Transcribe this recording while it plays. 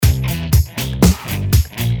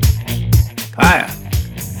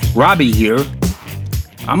Robbie here.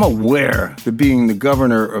 I'm aware that being the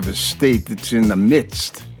governor of a state that's in the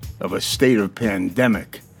midst of a state of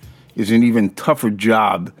pandemic is an even tougher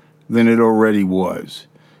job than it already was,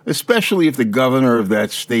 especially if the governor of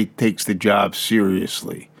that state takes the job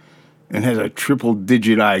seriously and has a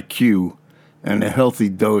triple-digit IQ and a healthy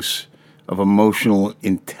dose of emotional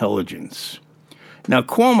intelligence. Now,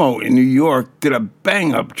 Cuomo in New York did a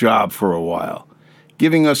bang-up job for a while,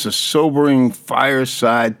 giving us a sobering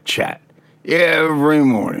fireside chat every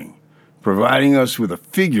morning, providing us with a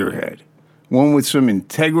figurehead, one with some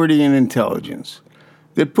integrity and intelligence,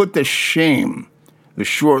 that put to shame the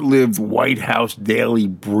short-lived White House daily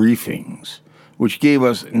briefings, which gave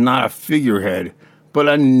us not a figurehead, but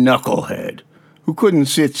a knucklehead who couldn't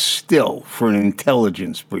sit still for an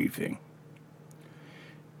intelligence briefing.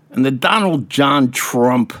 And the Donald John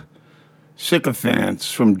Trump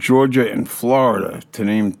sycophants from Georgia and Florida, to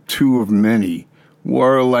name two of many,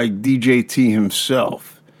 were like DJT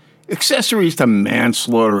himself, accessories to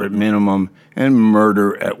manslaughter at minimum and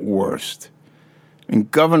murder at worst. And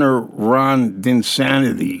Governor Ron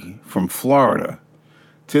DeSantis from Florida,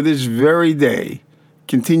 to this very day,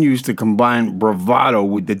 continues to combine bravado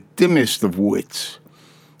with the dimmest of wits,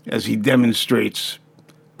 as he demonstrates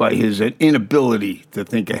by his inability to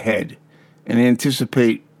think ahead and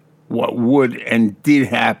anticipate what would and did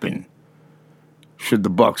happen should the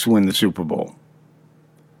Bucs win the Super Bowl.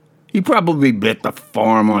 He probably bet the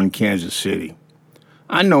farm on Kansas City.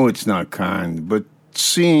 I know it's not kind, but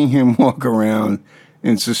seeing him walk around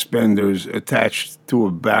in suspenders attached to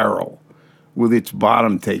a barrel with its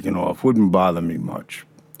bottom taken off wouldn't bother me much.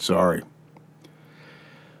 Sorry.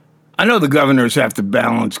 I know the governors have to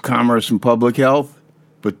balance commerce and public health,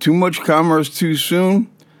 but too much commerce too soon,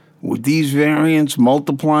 with these variants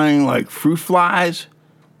multiplying like fruit flies,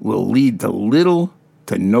 will lead to little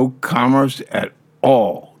to no commerce at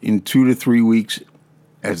all in 2 to 3 weeks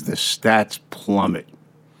as the stats plummet.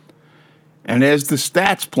 And as the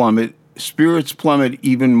stats plummet, spirits plummet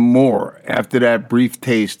even more after that brief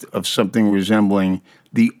taste of something resembling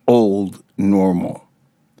the old normal.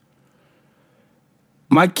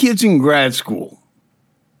 My kid's in grad school,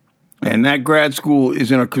 and that grad school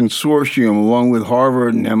is in a consortium along with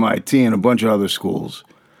Harvard and MIT and a bunch of other schools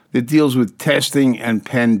that deals with testing and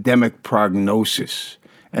pandemic prognosis.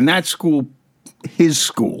 And that school, his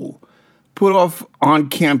school, put off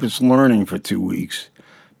on-campus learning for 2 weeks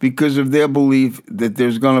because of their belief that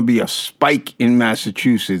there's going to be a spike in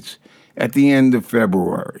Massachusetts at the end of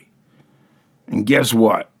February. And guess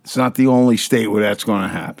what? It's not the only state where that's going to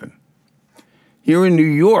happen. Here in New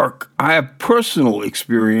York, I have personal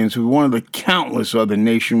experience with one of the countless other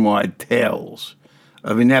nationwide tales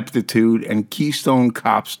of ineptitude and Keystone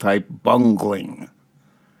Cops type bungling.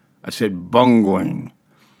 I said bungling,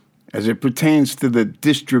 as it pertains to the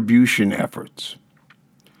distribution efforts.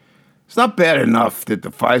 It's not bad enough that the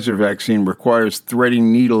Pfizer vaccine requires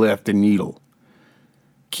threading needle after needle,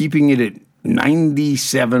 keeping it at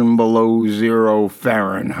 97 below zero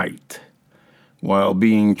Fahrenheit while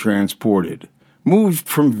being transported, moved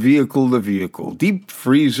from vehicle to vehicle, deep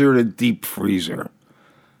freezer to deep freezer,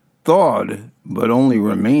 thawed, but only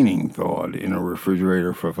remaining thawed in a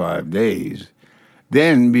refrigerator for 5 days,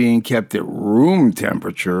 then being kept at room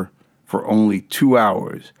temperature for only 2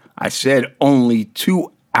 hours. I said only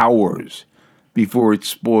 2 hours before it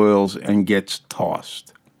spoils and gets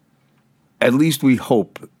tossed. At least we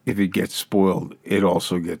hope if it gets spoiled, it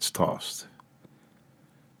also gets tossed.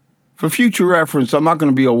 For future reference, I'm not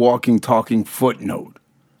going to be a walking, talking footnote.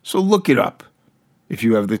 So look it up if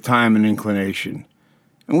you have the time and inclination.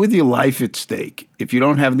 And with your life at stake, if you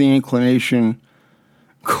don't have the inclination,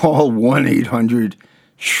 call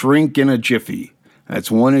 1-800-SHRINK-IN-A-JIFFY. That's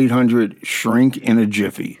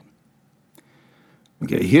 1-800-SHRINK-IN-A-JIFFY.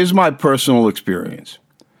 Okay, here's my personal experience.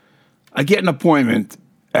 I get an appointment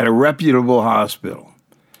at a reputable hospital.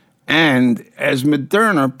 And as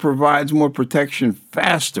Moderna provides more protection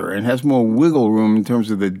faster and has more wiggle room in terms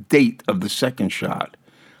of the date of the second shot,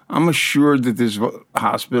 I'm assured that this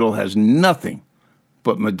hospital has nothing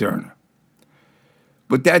but Moderna.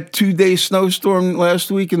 But that 2-day snowstorm last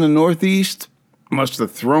week in the Northeast must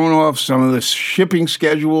have thrown off some of the shipping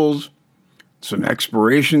schedules, some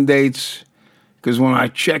expiration dates, because when I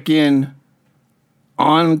check in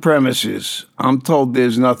on premises, I'm told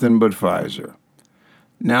there's nothing but Pfizer.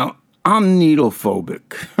 Now, I'm needle phobic,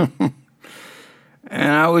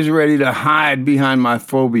 and I was ready to hide behind my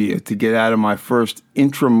phobia to get out of my first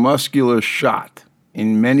intramuscular shot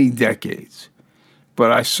in many decades.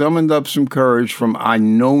 But I summoned up some courage from I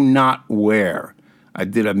know not where. I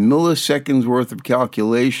did a millisecond's worth of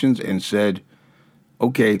calculations and said,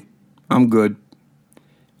 okay, I'm good.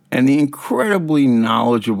 and the incredibly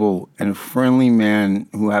knowledgeable and friendly man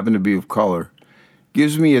who happened to be of color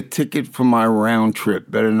gives me a ticket for my round trip,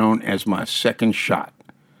 better known as my second shot,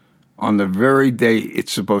 on the very day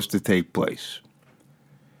it's supposed to take place.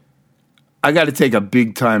 I got to take a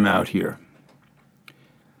big time out here.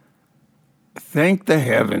 Thank the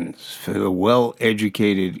heavens for the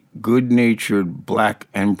well-educated, good-natured black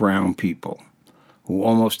and brown people who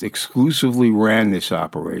almost exclusively ran this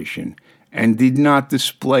operation and did not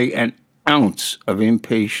display an ounce of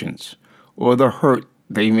impatience or the hurt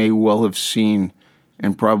they may well have seen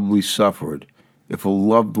and probably suffered if a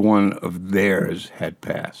loved one of theirs had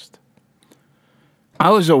passed. I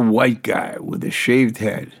was a white guy with a shaved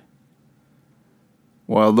head,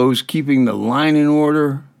 while those keeping the line in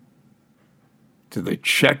order, to the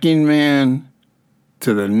check-in man,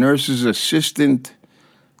 to the nurse's assistant,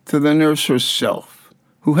 to the nurse herself,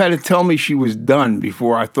 who had to tell me she was done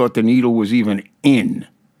before I thought the needle was even in,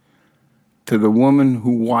 to the woman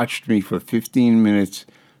who watched me for 15 minutes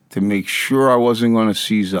to make sure I wasn't going to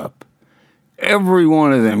seize up. Every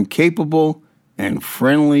one of them capable and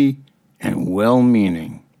friendly and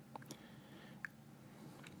well-meaning.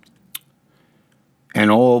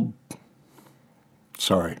 And all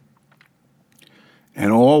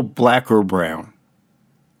black or brown.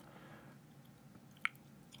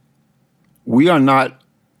 We are not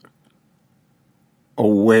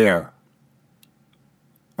aware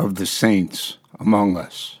of the saints among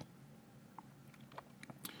us.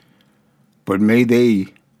 But may they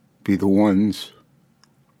be the ones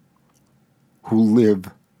who live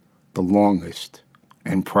the longest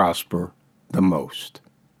and prosper the most.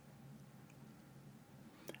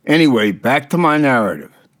 Anyway, back to my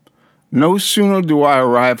narrative. No sooner do I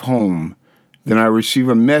arrive home than I receive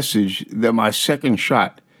a message that my second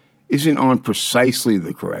shot isn't on precisely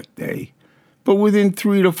the correct day, but within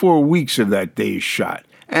 3 to 4 weeks of that day's shot,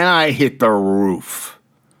 and I hit the roof.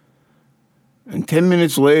 And 10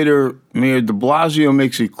 minutes later, Mayor de Blasio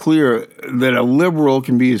makes it clear that a liberal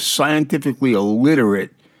can be as scientifically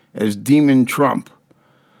illiterate as Demon Trump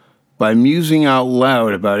by musing out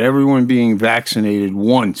loud about everyone being vaccinated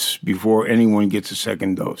once before anyone gets a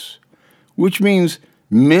second dose, which means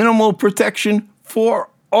minimal protection for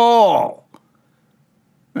all.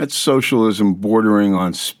 That's socialism bordering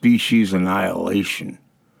on species annihilation.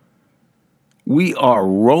 We are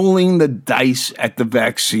rolling the dice at the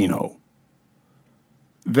Vaccino.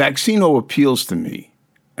 Vaccino appeals to me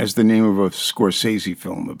as the name of a Scorsese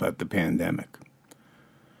film about the pandemic.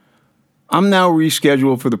 I'm now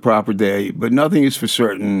rescheduled for the proper day, but nothing is for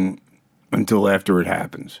certain until after it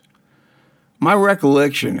happens. My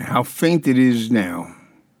recollection, how faint it is now,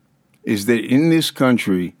 is that in this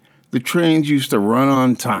country, the trains used to run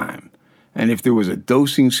on time, and if there was a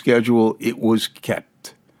dosing schedule, it was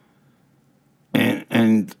kept.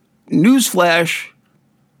 And newsflash,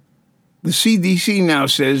 the CDC now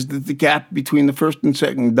says that the gap between the first and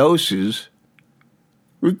second doses,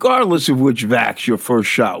 regardless of which vax your first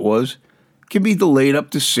shot was, can be delayed up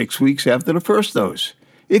to 6 weeks after the first dose,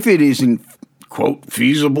 if it isn't, quote,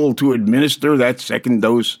 feasible to administer that second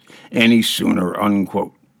dose any sooner,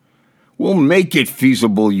 unquote. We'll make it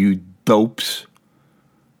feasible, you dopes.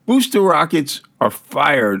 Booster rockets are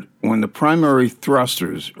fired when the primary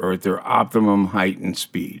thrusters are at their optimum height and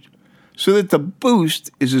speed, so that the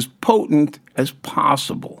boost is as potent as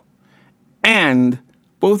possible. And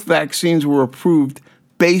both vaccines were approved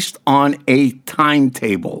based on a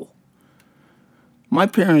timetable. My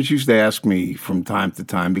parents used to ask me from time to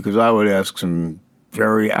time, because I would ask some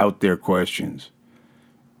very out there questions,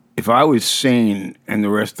 if I was sane and the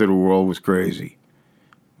rest of the world was crazy.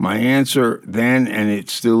 My answer then, and it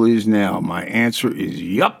still is now, my answer is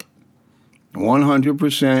yup.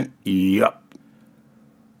 100% yup.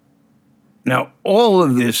 Now, all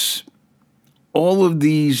of these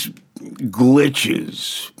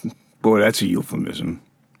glitches, boy, that's a euphemism,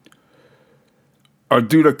 are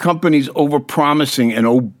due to companies overpromising an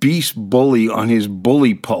obese bully on his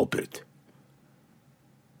bully pulpit.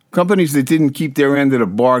 Companies that didn't keep their end of the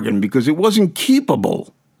bargain because it wasn't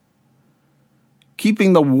keepable.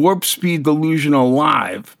 Keeping the warp speed delusion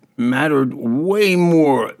alive mattered way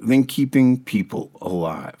more than keeping people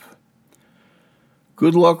alive.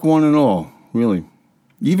 Good luck, one and all, really.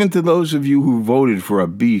 Even to those of you who voted for a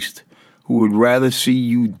beast who would rather see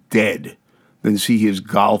you dead than see his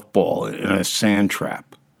golf ball in a sand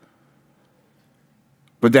trap.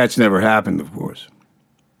 But that's never happened, of course.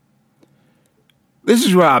 This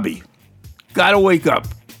is Robbie. Gotta wake up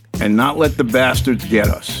and not let the bastards get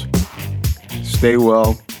us. Stay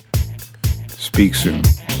well. Speak soon.